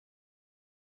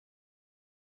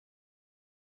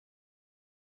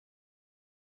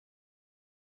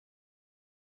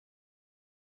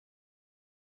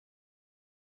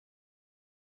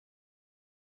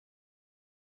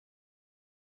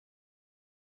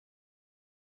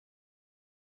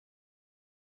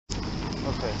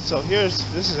Okay, so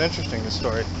this is interesting, this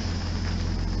story.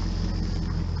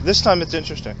 This time it's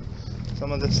interesting.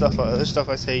 Some of the stuff, other stuff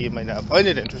I say you might not find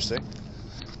it interesting,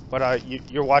 but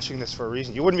you're watching this for a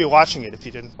reason. You wouldn't be watching it if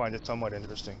you didn't find it somewhat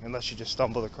interesting, unless you just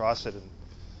stumbled across it and,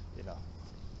 you know.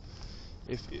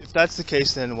 If that's the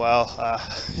case, then, well,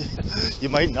 you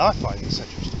might not find this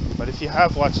interesting. But if you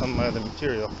have watched some of my other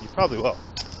material, you probably will.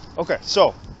 Okay,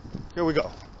 so, here we go.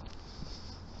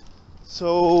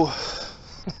 So,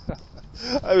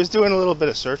 I was doing a little bit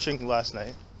of searching last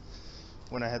night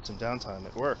when I had some downtime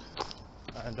at work.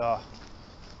 And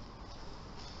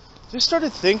just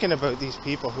started thinking about these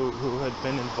people who had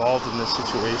been involved in this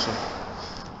situation.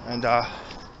 And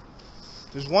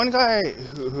there's one guy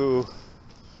who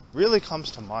really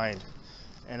comes to mind.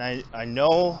 And I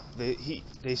know that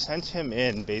they sent him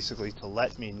in basically to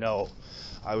let me know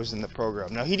I was in the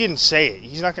program. Now, he didn't say it.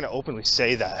 He's not going to openly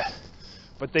say that.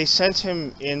 But they sent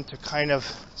him in to kind of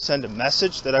send a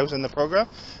message that I was in the program.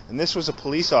 And this was a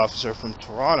police officer from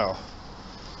Toronto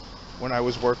when I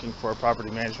was working for a property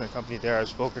management company there. I've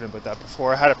spoken about that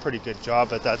before. I had a pretty good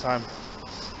job at that time.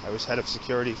 I was head of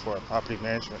security for a property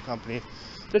management company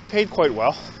that paid quite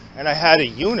well. And I had a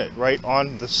unit right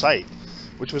on the site,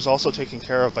 which was also taken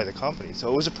care of by the company.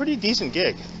 So it was a pretty decent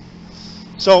gig.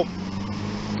 So,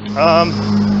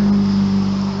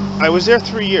 I was there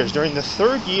 3 years. During the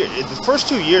third year, the first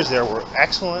 2 years there were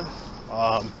excellent.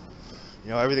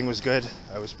 Everything was good.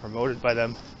 I was promoted by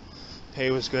them. Pay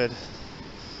was good.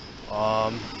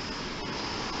 And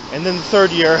then the third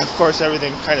year, of course,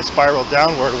 everything kind of spiraled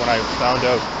downward when I found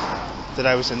out that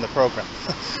I was in the program.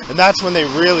 And that's when they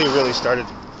really, really started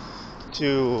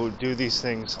to do these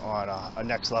things on a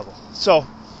next level. So,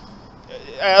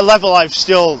 a level I've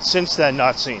still, since then,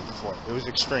 not seen before. It was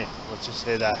extreme, let's just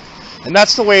say that. And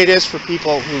that's the way it is for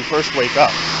people who first wake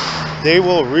up. They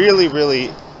will really,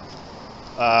 really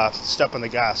step on the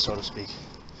gas, so to speak.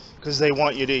 Because they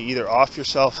want you to either off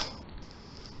yourself,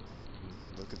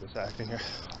 look at this acting here,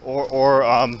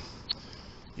 or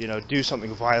do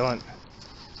something violent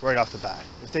right off the bat.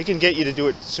 If they can get you to do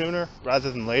it sooner rather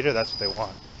than later, that's what they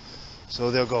want. So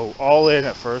they'll go all in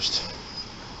at first.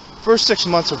 First 6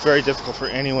 months are very difficult for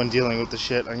anyone dealing with the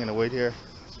shit. I'm gonna wait here.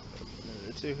 A minute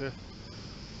or two here.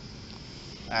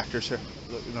 Actors here.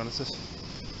 Look, you notice this?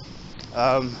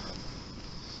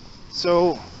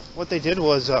 So what they did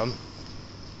was,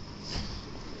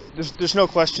 there's no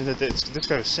question that this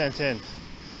guy was sent in.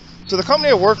 So the company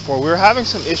I worked for, we were having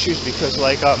some issues because,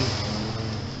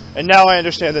 and now I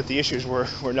understand that the issues were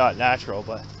not natural,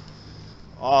 but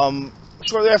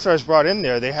shortly after I was brought in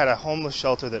there, they had a homeless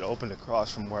shelter that opened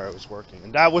across from where I was working.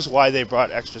 And that was why they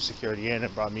brought extra security in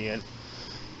and brought me in.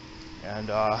 And,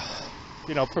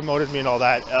 promoted me and all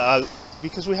that.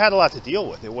 Because we had a lot to deal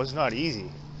with. It was not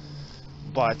easy.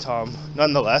 But,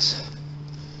 nonetheless,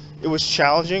 it was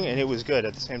challenging and it was good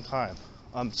at the same time.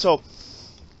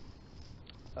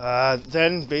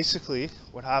 Then, basically,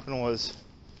 what happened was,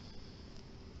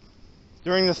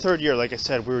 during the third year, like I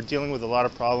said, we were dealing with a lot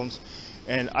of problems.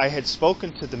 And I had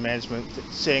spoken to the management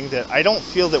saying that I don't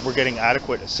feel that we're getting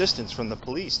adequate assistance from the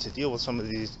police to deal with some of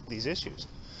these issues.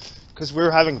 Because we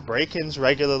were having break-ins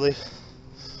regularly.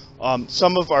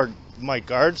 Some of my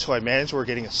guards who I managed were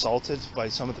getting assaulted by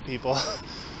some of the people.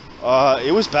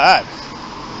 It was bad.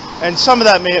 And some of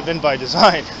that may have been by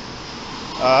design.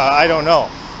 I don't know.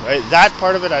 Right? That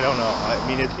part of it, I don't know. I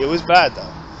mean, it was bad,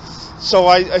 though. So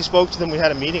I spoke to them. We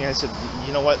had a meeting. And I said,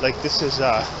 you know what, this is...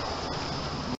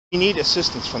 we need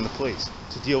assistance from the police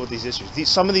to deal with these issues.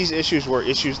 Some of these issues were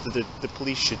issues that the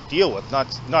police should deal with,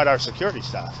 not our security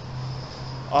staff.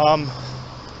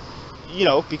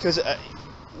 Because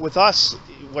with us,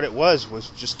 what it was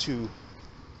just to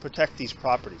protect these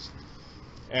properties.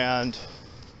 And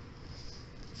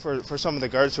for some of the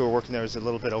guards who were working there, it was a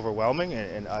little bit overwhelming,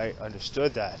 and I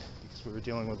understood that because we were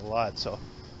dealing with a lot.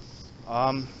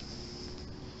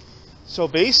 So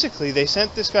basically, they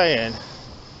sent this guy in.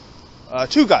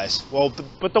 Two guys. Well,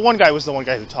 but the one guy was the one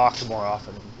guy who talked more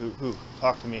often, who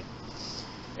talked to me.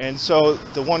 And so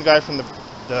the one guy from the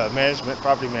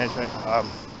property management,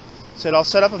 said, I'll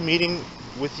set up a meeting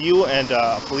with you and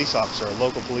a police officer, a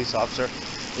local police officer,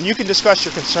 and you can discuss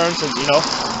your concerns and,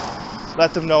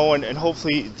 let them know, and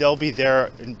hopefully they'll be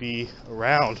there and be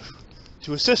around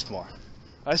to assist more.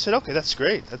 I said, okay, that's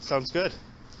great. That sounds good.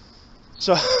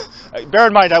 So, bear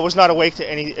in mind, I was not awake to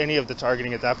any of the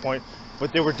targeting at that point.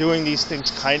 But they were doing these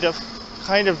things kind of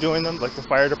doing them, like the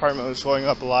fire department was showing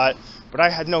up a lot, but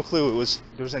I had no clue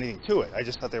there was anything to it. I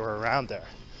just thought they were around there.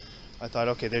 I thought,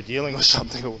 okay, they're dealing with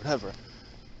something or whatever.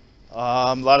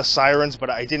 A lot of sirens,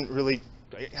 but I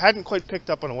hadn't quite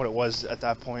picked up on what it was at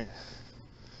that point.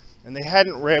 And they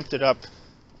hadn't ramped it up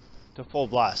to full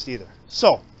blast either.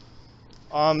 So,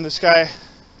 this guy,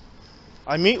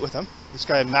 I meet with him. This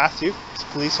guy Matthew, he's a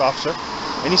police officer,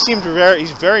 and he's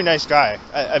a very nice guy.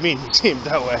 I mean, he seemed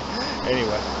that way.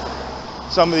 Anyway,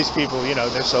 some of these people, you know,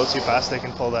 they're sociopaths. They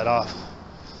can pull that off.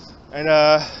 And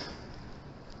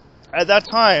at that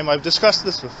time, I've discussed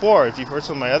this before. If you've heard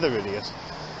some of my other videos,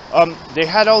 they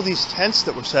had all these tents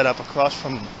that were set up across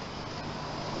from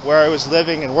where I was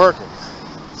living and working.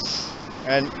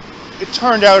 And it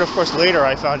turned out, of course, later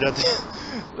I found out that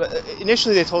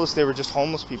initially they told us they were just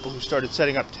homeless people who started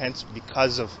setting up tents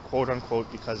because of, quote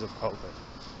unquote, because of COVID.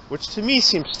 Which to me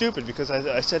seems stupid, because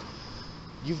I said,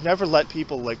 you've never let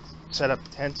people like set up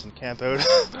tents and camp out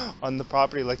on the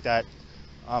property like that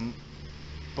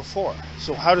before.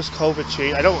 So how does COVID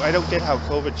change? I don't get how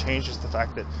COVID changes the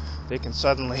fact that they can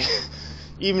suddenly,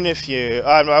 even if you,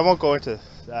 I won't go into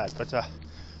that, but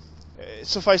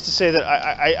suffice to say that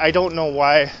I don't know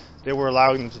why they were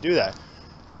allowing them to do that.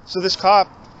 So this cop,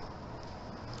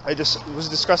 I just was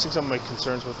discussing some of my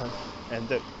concerns with him, and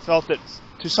that felt that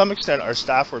to some extent our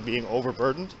staff were being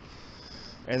overburdened,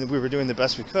 and we were doing the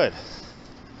best we could.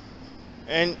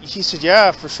 And he said,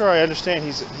 "Yeah, for sure, I understand."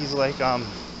 He's like,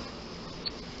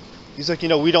 you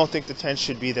know, we don't think the tent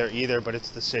should be there either, but it's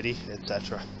the city,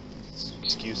 etc.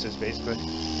 Excuses, basically.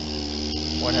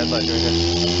 One headline right here.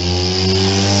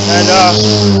 And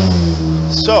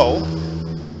so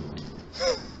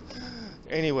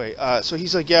anyway, so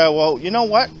he's like, "Yeah, well, you know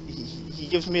what?" He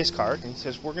gives me his card and he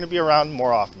says, "We're going to be around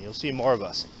more often. You'll see more of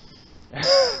us."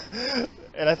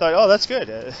 And I thought, oh, that's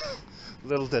good.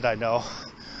 Little did I know.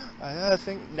 I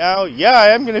think now, yeah, I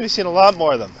am going to be seeing a lot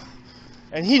more of them.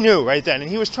 And he knew right then, and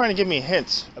he was trying to give me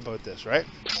hints about this, right?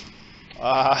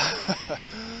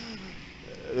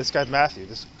 This guy Matthew,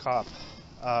 this cop,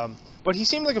 but he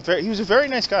seemed like he was a very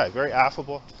nice guy, very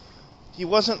affable. He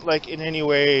wasn't like in any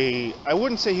way, I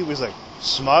wouldn't say he was like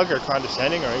smug or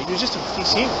condescending, or he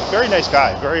seemed a very nice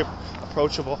guy, very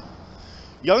approachable.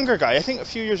 Younger guy, I think a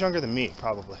few years younger than me,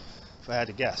 probably, if I had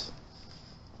to guess.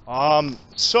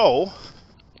 So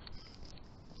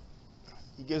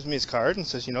he gives me his card and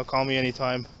says, you know, call me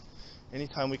anytime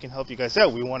we can help you guys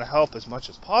out. We want to help as much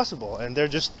as possible. And they're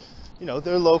just, you know,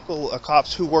 they're local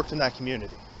cops who worked in that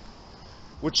community,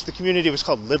 which the community was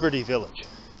called Liberty Village.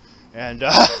 And,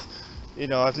 you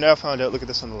know, I've now found out, look at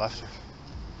this on the left here.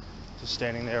 Just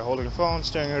standing there holding a phone,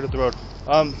 staring out at the road.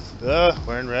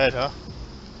 Wearing red, huh?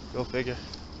 Go figure.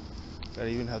 Gotta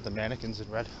even have the mannequins in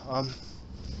red.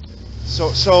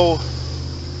 So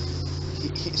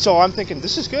I'm thinking,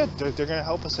 this is good. They're going to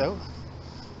help us out.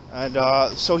 And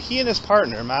so he and his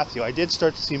partner, Matthew, I did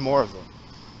start to see more of them.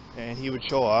 And he would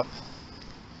show up.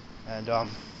 And,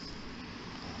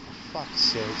 fuck's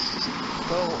sake.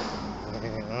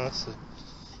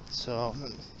 So,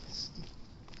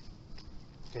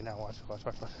 okay, now watch.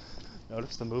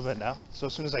 Notice the movement now. So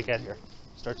as soon as I get here,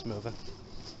 it starts moving.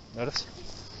 Notice?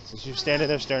 So she's standing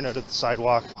there staring out at the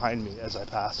sidewalk behind me as I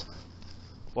pass,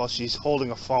 while she's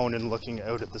holding a phone and looking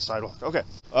out at the sidewalk. Okay.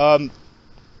 And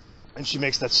she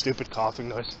makes that stupid coughing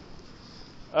noise.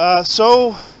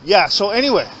 So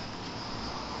anyway.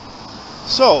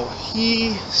 So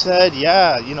he said,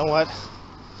 yeah, you know what?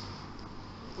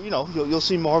 You know, you'll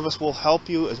see more of us. We'll help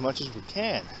you as much as we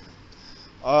can.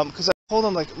 Because I told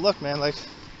him, like, look, man, like,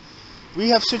 we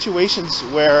have situations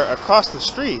where across the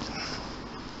street,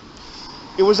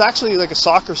 it was actually like a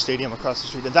soccer stadium across the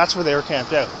street, and that's where they were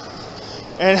camped out.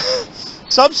 And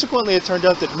subsequently, it turned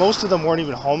out that most of them weren't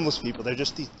even homeless people. They're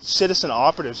just the citizen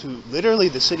operatives who literally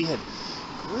the city had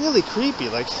really creepy.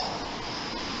 Like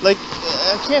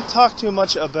I can't talk too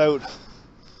much about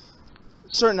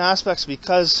certain aspects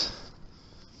because,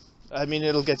 I mean,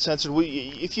 it'll get censored.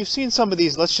 If you've seen some of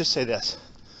these, let's just say this.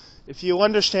 If you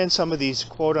understand some of these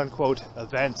quote-unquote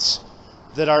events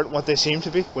that aren't what they seem to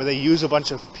be, where they use a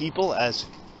bunch of people as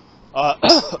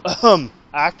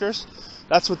actors,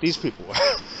 that's what these people were.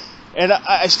 And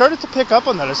I started to pick up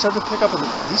on that. I started to pick up on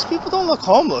these people don't look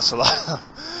homeless a lot.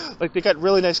 Like, they got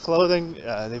really nice clothing.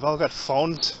 They've all got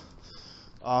phones,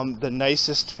 the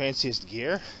nicest, fanciest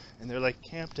gear, and they're like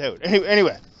camped out.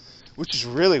 Anyway, which is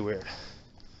really weird.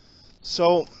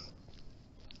 So,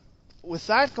 with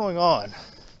that going on,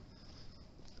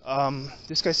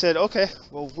 this guy said, okay,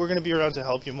 well, we're going to be around to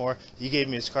help you more. He gave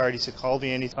me his card. He said, call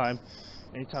me anytime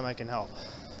I can help.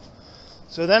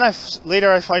 So then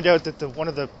later I find out that one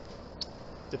of the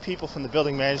people from the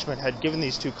building management had given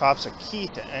these two cops a key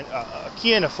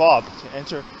and a fob to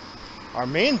enter our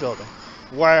main building,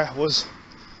 where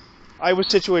I was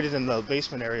situated in the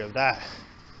basement area of that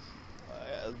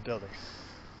building.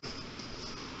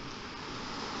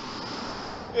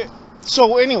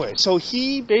 So anyway, so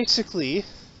he basically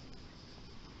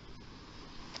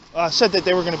said that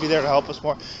they were going to be there to help us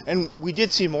more, and we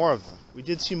did see more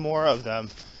of them.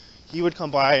 He would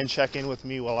come by and check in with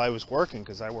me while I was working,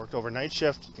 because I worked overnight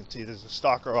shift. You can see there's a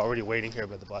stalker already waiting here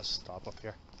by the bus stop up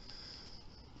here.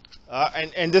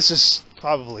 And this is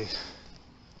probably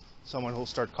someone who'll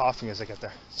start coughing as I get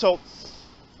there. So,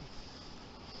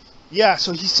 yeah,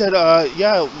 so he said,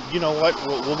 yeah, you know what,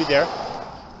 we'll be there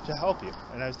to help you.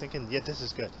 And I was thinking, yeah, this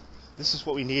is good. This is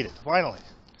what we needed, finally.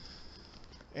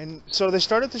 And so they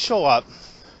started to show up.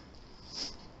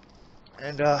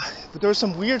 And but there was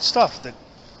some weird stuff that,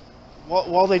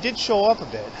 while they did show up a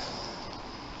bit,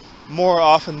 more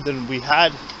often than we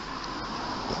had,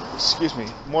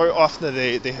 more often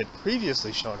than they had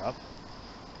previously shown up.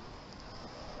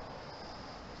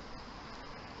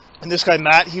 And this guy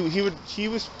Matt, he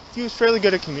was fairly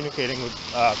good at communicating with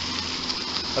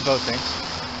about things.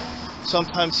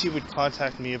 Sometimes he would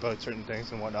contact me about certain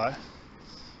things and whatnot,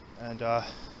 and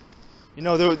you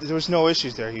know, there was no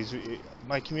issues there.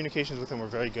 My communications with him were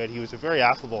very good. He was a very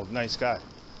affable, nice guy,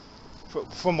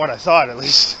 from what I thought, at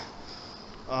least.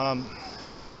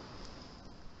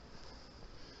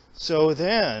 So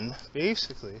then,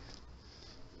 basically,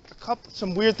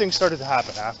 some weird things started to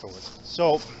happen afterwards.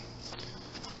 So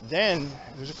then,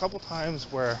 there's a couple times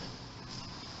where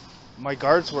my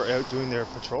guards were out doing their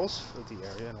patrols of the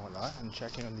area and whatnot, and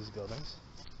checking on these buildings.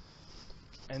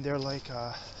 And they're like,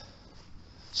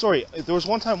 sorry, there was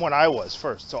one time when I was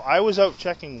first. So I was out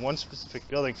checking one specific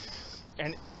building,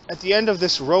 and at the end of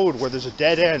this road where there's a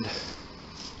dead end,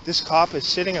 this cop is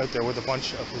sitting out there with a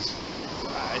bunch of his,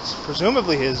 it's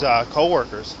presumably his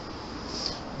co-workers.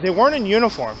 They weren't in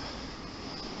uniform,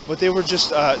 but they were just,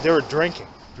 they were drinking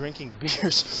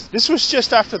beers. This was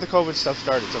just after the COVID stuff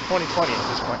started, so 2020 at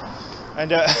this point.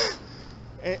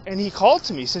 And he called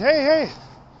to me, he said, hey,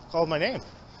 called my name.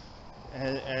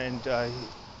 And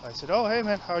I said, oh, hey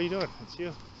man, how are you doing? It's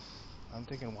you. I'm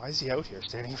thinking, why is he out here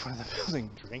standing in front of the building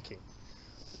drinking?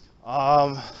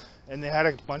 And they had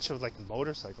a bunch of like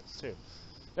motorcycles too.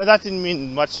 Now that didn't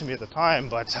mean much to me at the time,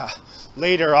 but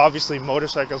later obviously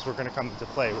motorcycles were going to come into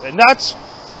play. And that's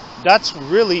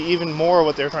really even more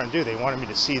what they were trying to do. They wanted me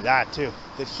to see that too,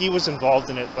 that he was involved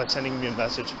in it by sending me a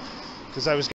message, because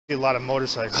I was getting a lot of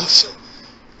motorcycles.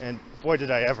 And boy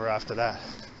did I ever after that,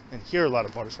 and hear a lot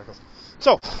of motorcycles.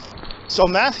 So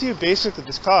Matthew, basically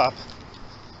this cop,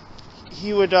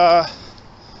 he would,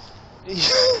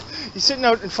 he's sitting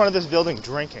out in front of this building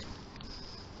drinking.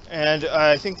 And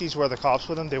I think these were the cops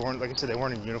with him. They weren't, like I said, they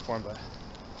weren't in uniform, but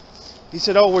he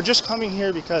said, oh, we're just coming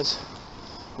here because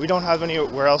we don't have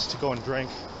anywhere else to go and drink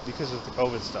because of the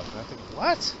COVID stuff. And I think,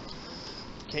 what?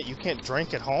 You can't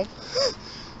drink at home?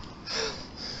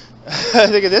 I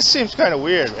think this seems kind of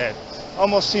weird, man.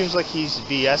 Almost seems like he's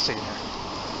BSing here.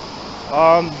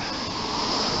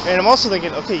 And I'm also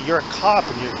thinking, okay, you're a cop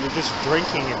and you're just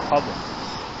drinking in public.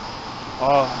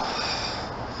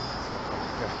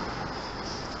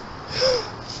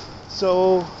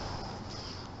 So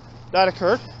that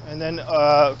occurred, and then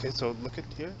okay, so look at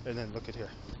here, and then look at here.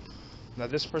 Now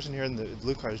this person here in the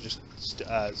blue car is just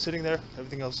sitting there.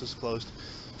 Everything else is closed,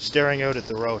 staring out at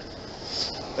the road.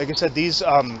 Like I said, these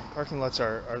parking lots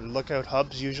are lookout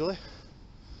hubs usually,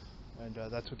 and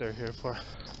that's what they're here for.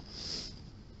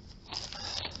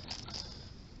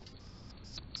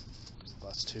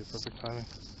 Bus too, perfect timing.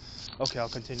 Okay, I'll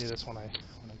continue this when I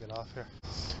get off here.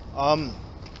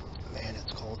 Man,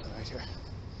 it's cold tonight here.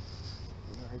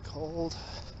 Very cold.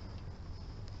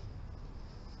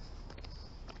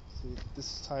 See, this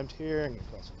is timed here and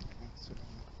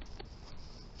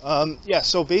yeah,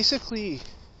 so basically,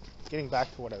 getting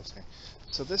back to what I was saying.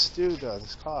 So this dude,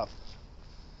 this cop,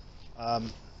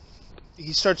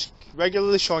 he starts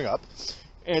regularly showing up,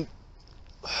 and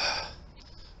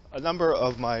a number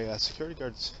of my security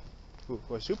guards who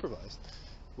I supervised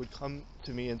would come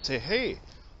to me and say, hey,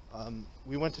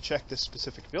 we went to check this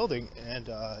specific building, and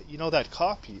you know that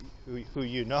cop who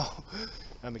you know?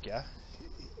 I'm like, yeah.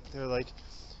 They're like,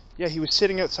 yeah, he was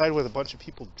sitting outside with a bunch of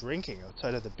people drinking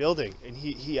outside of the building, and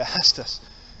he asked us,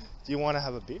 do you want to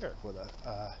have a beer with us?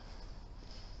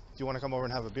 Do you want to come over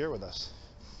and have a beer with us?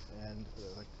 And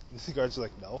like, the guards are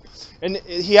like, no. And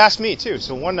he asked me too.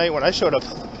 So one night when I showed up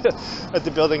at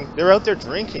the building, they're out there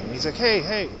drinking. He's like,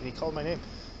 hey, and he called my name.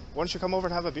 Why don't you come over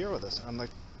and have a beer with us? And I'm like,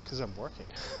 because I'm working.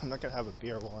 I'm not going to have a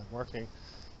beer while I'm working.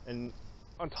 And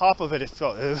on top of it, it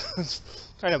was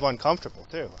kind of uncomfortable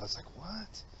too. I was like,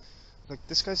 what? Like,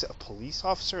 this guy's a police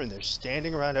officer and they're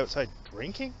standing around outside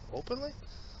drinking openly?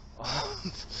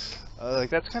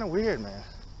 Like, that's kind of weird, man.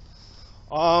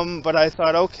 But I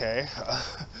thought, okay.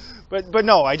 But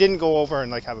no, I didn't go over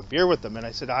and like have a beer with them. And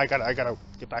I said, I gotta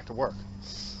get back to work.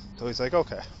 So he's like,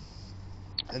 okay.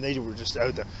 and they were just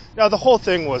out there. Now, the whole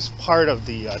thing was part of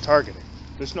the targeting.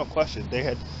 There's no question. They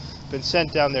had been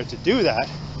sent down there to do that.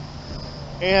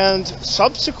 And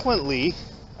subsequently,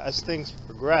 as things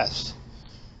progressed,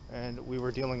 and we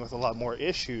were dealing with a lot more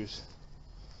issues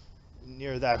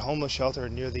near that homeless shelter,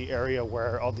 near the area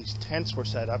where all these tents were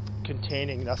set up,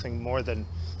 containing nothing more than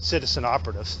citizen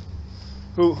operatives,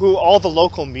 who all the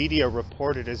local media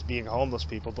reported as being homeless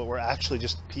people, but were actually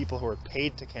just people who were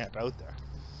paid to camp out there.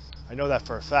 I know that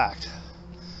for a fact,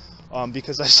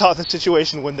 because I saw the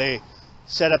situation when they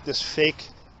set up this fake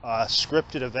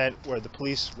scripted event where the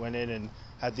police went in and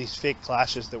had these fake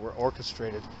clashes that were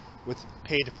orchestrated with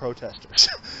paid protesters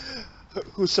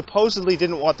who supposedly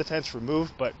didn't want the tents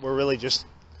removed, but were really just,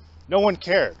 no one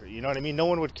cared, you know what I mean? No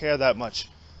one would care that much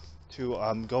to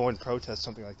go and protest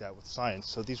something like that with signs.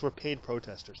 So these were paid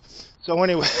protesters. So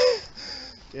anyway,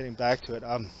 getting back to it,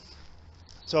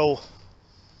 so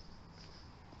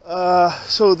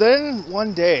then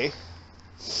one day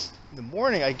in the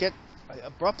morning, I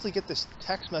abruptly get this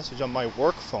text message on my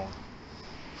work phone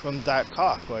from that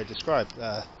cop who I described,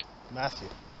 Matthew.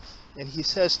 And he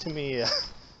says to me,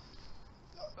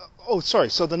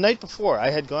 so the night before,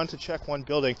 I had gone to check one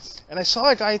building, and I saw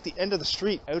a guy at the end of the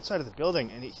street outside of the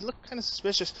building, and he looked kind of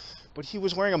suspicious, but he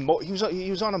was wearing he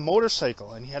was on a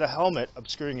motorcycle, and he had a helmet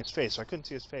obscuring his face, so I couldn't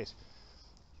see his face.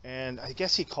 And I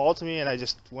guess he called to me, and I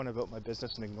just went about my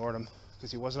business and ignored him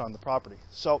because he wasn't on the property.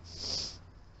 So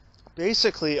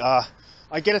basically, I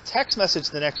get a text message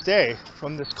the next day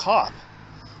from this cop,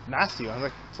 Matthew. I'm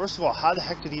like, first of all, how the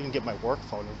heck did he even get my work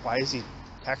phone, and why is he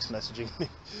text messaging me?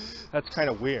 That's kind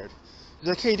of weird. He's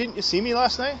like, hey, didn't you see me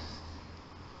last night?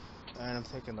 And I'm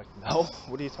thinking, like, no,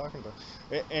 what are you talking about?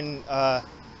 And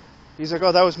he's like,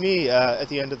 oh, that was me at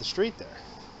the end of the street there.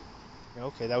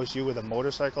 Okay, that was you with a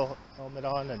motorcycle helmet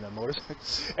on and a motorcycle.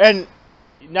 And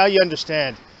now you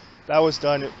understand that was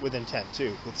done with intent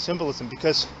too, with symbolism,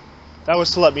 because that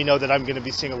was to let me know that I'm going to be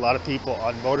seeing a lot of people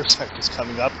on motorcycles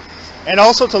coming up, and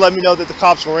also to let me know that the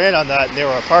cops were in on that and they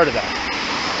were a part of that.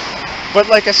 But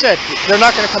like I said, they're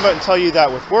not going to come out and tell you that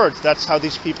with words. That's how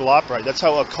these people operate. That's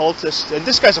how occultists, and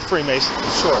this guy's a Freemason for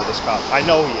sure, this cop. I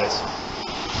know he is.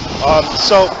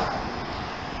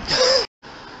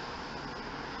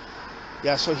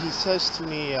 So he says to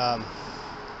me,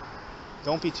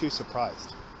 don't be too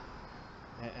surprised.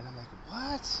 And I'm like,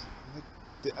 what?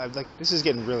 I'm like, this is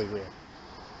getting really weird.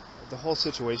 The whole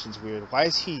situation's weird. Why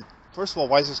is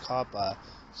this cop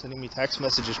sending me text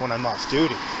messages when I'm off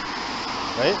duty?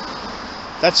 Right?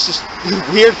 That's just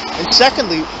weird. And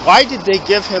secondly, why did they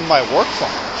give him my work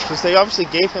phone? Because they obviously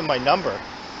gave him my number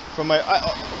from my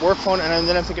work phone, and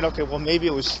then I'm thinking, okay, well, maybe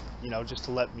it was, just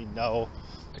to let me know,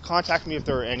 to contact me if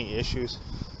there were any issues.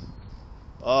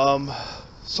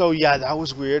 So yeah, that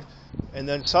was weird. And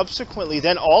then subsequently,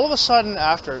 then all of a sudden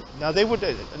after, now they would,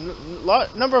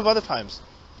 a number of other times,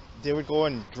 they would go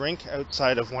and drink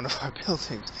outside of one of our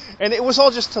buildings. And it was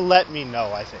all just to let me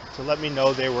know, I think. To let me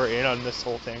know they were in on this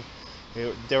whole thing.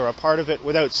 They were a part of it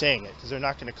without saying it, because they're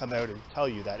not going to come out and tell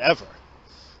you that ever.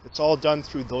 It's all done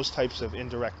through those types of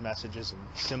indirect messages and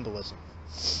symbolism.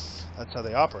 That's how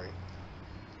they operate.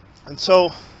 And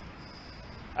so,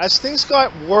 as things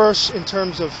got worse in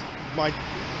terms of my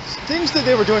things that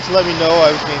they were doing to let me know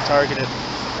I was being targeted,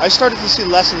 I started to see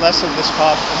less and less of this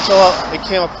cop until it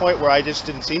came a point where I just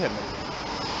didn't see him anymore.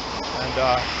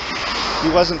 And he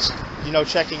wasn't,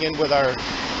 checking in with our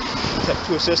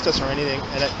to assist us or anything,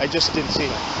 and I just didn't see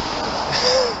him.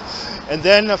 And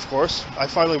then, of course, I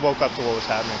finally woke up to what was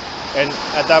happening, and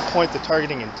at that point, the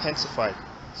targeting intensified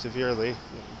severely.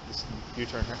 This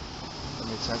U-turn here, that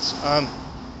made sense.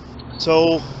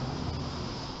 So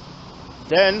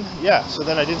then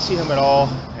I didn't see him at all,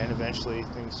 and eventually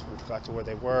things got to where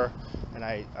they were, and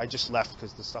I just left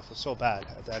because the stuff was so bad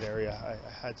at that area. I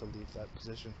had to leave that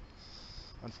position.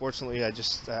 Unfortunately, I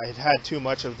had too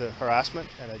much of the harassment,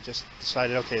 and I just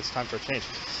decided, okay, it's time for a change.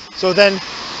 So then,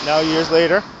 now years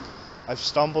later, I've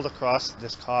stumbled across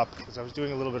this cop because I was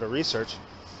doing a little bit of research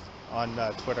on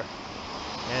Twitter,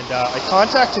 and I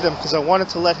contacted him because I wanted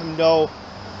to let him know.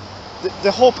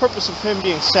 The whole purpose of him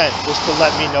being sent was to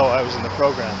let me know I was in the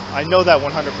program. I know that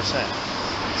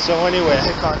 100%. So anyway,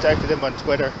 I contacted him on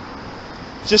Twitter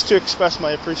just to express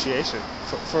my appreciation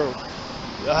for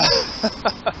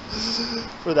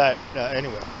that.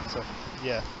 Anyway, so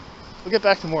yeah, we'll get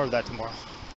back to more of that tomorrow.